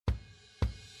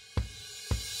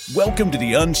Welcome to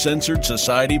the Uncensored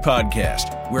Society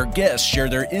podcast, where guests share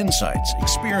their insights,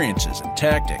 experiences, and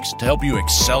tactics to help you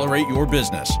accelerate your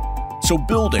business. So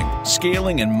building,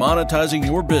 scaling, and monetizing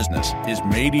your business is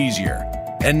made easier.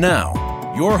 And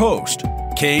now, your host,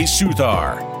 Kay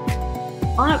Suthar.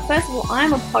 First of all,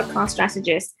 I'm a podcast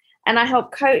strategist, and I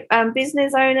help coach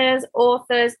business owners,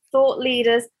 authors, thought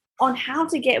leaders on how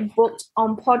to get booked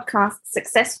on podcasts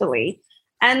successfully.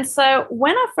 And so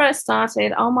when I first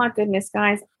started, oh my goodness,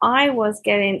 guys, I was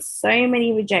getting so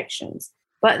many rejections.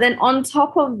 But then on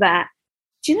top of that,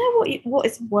 do you know what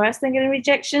is worse than getting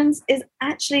rejections is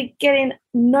actually getting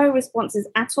no responses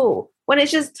at all when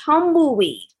it's just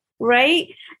tumbleweed,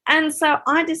 right? And so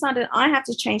I decided I have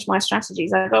to change my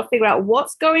strategies. I've got to figure out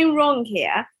what's going wrong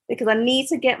here because I need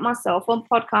to get myself on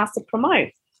podcasts to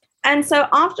promote. And so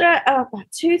after about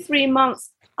 2-3 months,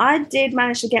 I did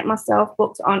manage to get myself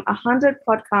booked on 100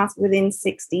 podcasts within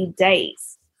 60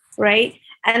 days, right?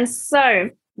 And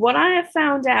so what I have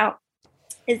found out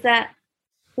is that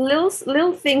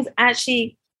little things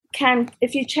actually can,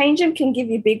 if you change them, can give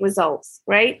you big results,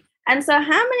 right? And so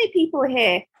how many people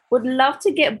here would love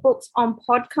to get booked on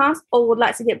podcasts or would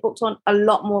like to get booked on a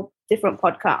lot more different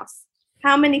podcasts?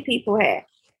 How many people here,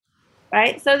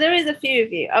 right? So there is a few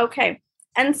of you. Okay.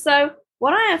 And so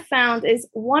what I have found is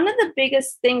one of the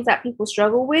biggest things that people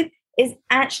struggle with is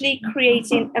actually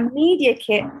creating a media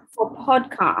kit for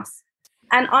podcasts.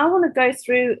 And I want to go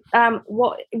through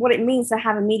what it means to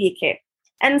have a media kit.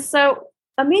 And so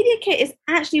a media kit is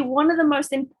actually one of the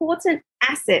most important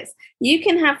assets you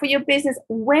can have for your business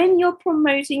when you're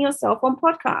promoting yourself on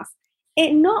podcasts.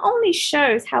 It not only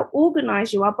shows how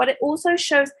organized you are, but it also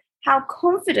shows how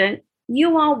confident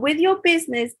you are with your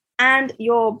business and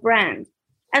your brand.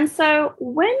 And so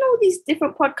when all these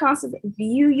different podcasters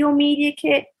view your media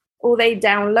kit or they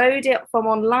download it from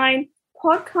online,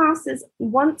 podcasters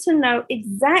want to know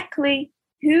exactly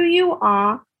who you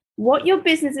are, what your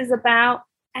business is about,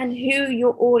 and who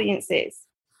your audience is.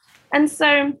 And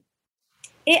so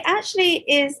it actually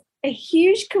is a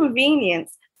huge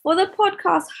convenience for the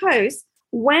podcast host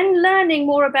when learning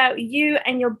more about you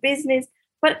and your business.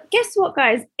 But guess what,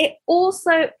 guys? It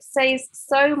also saves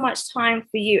so much time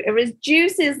for you. It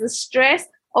reduces the stress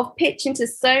of pitching to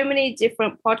so many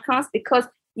different podcasts because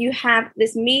you have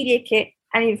this media kit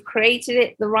and you've created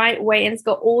it the right way. And it's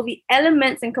got all the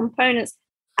elements and components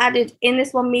added in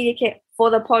this one media kit for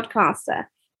the podcaster.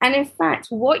 And in fact,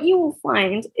 what you will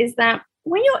find is that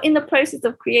when you're in the process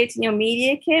of creating your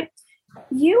media kit,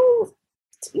 you'll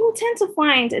tend to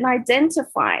find and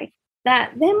identify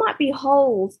that there might be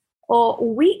holes or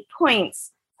weak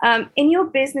points in your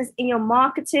business, in your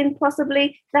marketing,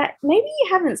 possibly that maybe you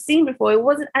haven't seen before. It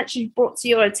wasn't actually brought to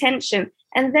your attention.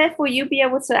 And therefore, you'll be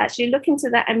able to actually look into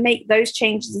that and make those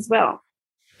changes as well.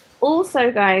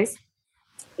 Also, guys,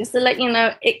 just to let you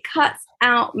know, it cuts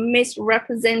out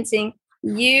misrepresenting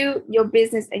you, your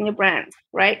business, and your brand,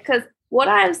 right? Because what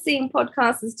I have seen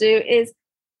podcasters do is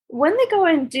when they go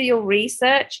and do your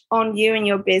research on you and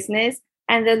your business,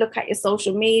 and they look at your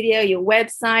social media, your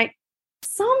website,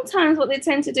 sometimes what they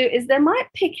tend to do is they might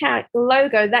pick out the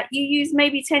logo that you used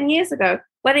maybe 10 years ago,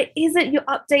 but it isn't your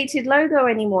updated logo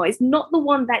anymore. It's not the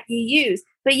one that you use,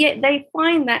 but yet they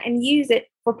find that and use it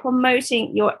for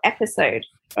promoting your episode,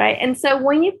 right? And so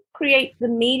when you create the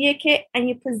media kit and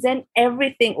you present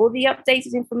everything, all the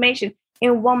updated information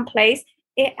in one place,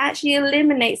 it actually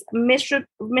eliminates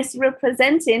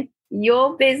misrepresenting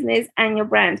your business and your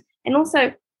brand. And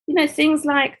also, you know, things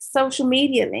like social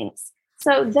media links.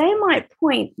 So they might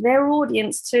point their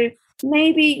audience to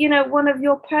maybe, you know, one of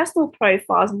your personal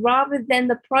profiles rather than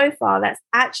the profile that's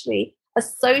actually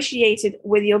associated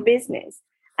with your business.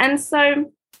 And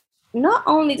so not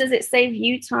only does it save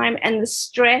you time and the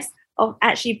stress of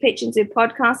actually pitching to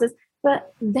podcasters,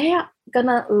 but they are going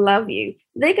to love you.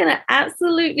 They're going to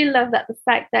absolutely love that, the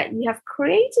fact that you have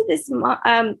created this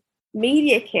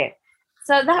media kit.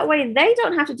 So that way they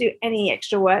don't have to do any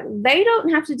extra work. They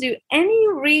don't have to do any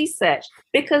research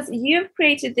because you've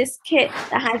created this kit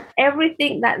that has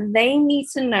everything that they need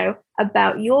to know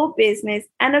about your business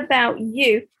and about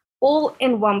you all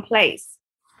in one place.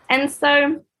 And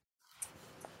so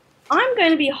I'm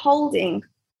going to be holding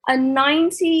a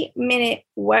 90-minute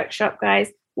workshop,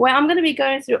 guys, where I'm going to be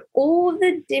going through all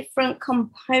the different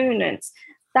components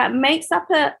that makes up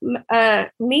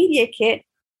a media kit,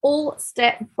 all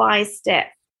step by step.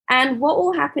 And what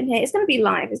will happen here, it's going to be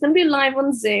live. It's going to be live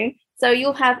on Zoom. So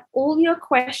you'll have all your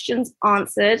questions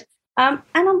answered. And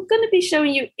I'm going to be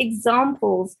showing you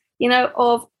examples, you know,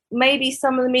 of maybe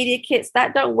some of the media kits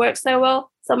that don't work so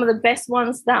well, some of the best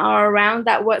ones that are around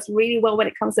that works really well when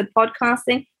it comes to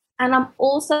podcasting. And I'm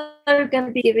also going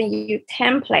to be giving you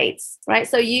templates, right?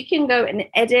 So you can go and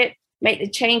edit, make the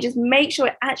changes, make sure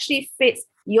it actually fits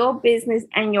your business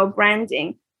and your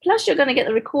branding. Plus, you're going to get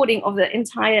the recording of the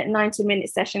entire 90-minute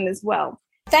session as well.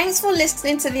 Thanks for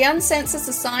listening to the Uncensored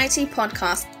Society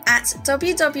podcast at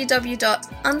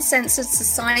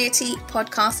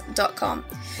www.uncensoredsocietypodcast.com.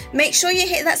 Make sure you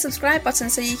hit that subscribe button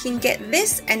so you can get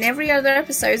this and every other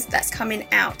episode that's coming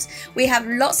out. We have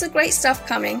lots of great stuff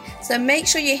coming, so make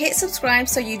sure you hit subscribe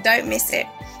so you don't miss it.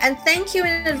 And thank you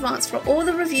in advance for all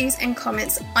the reviews and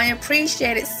comments. I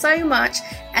appreciate it so much,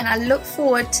 and I look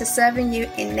forward to serving you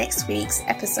in next week's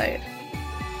episode.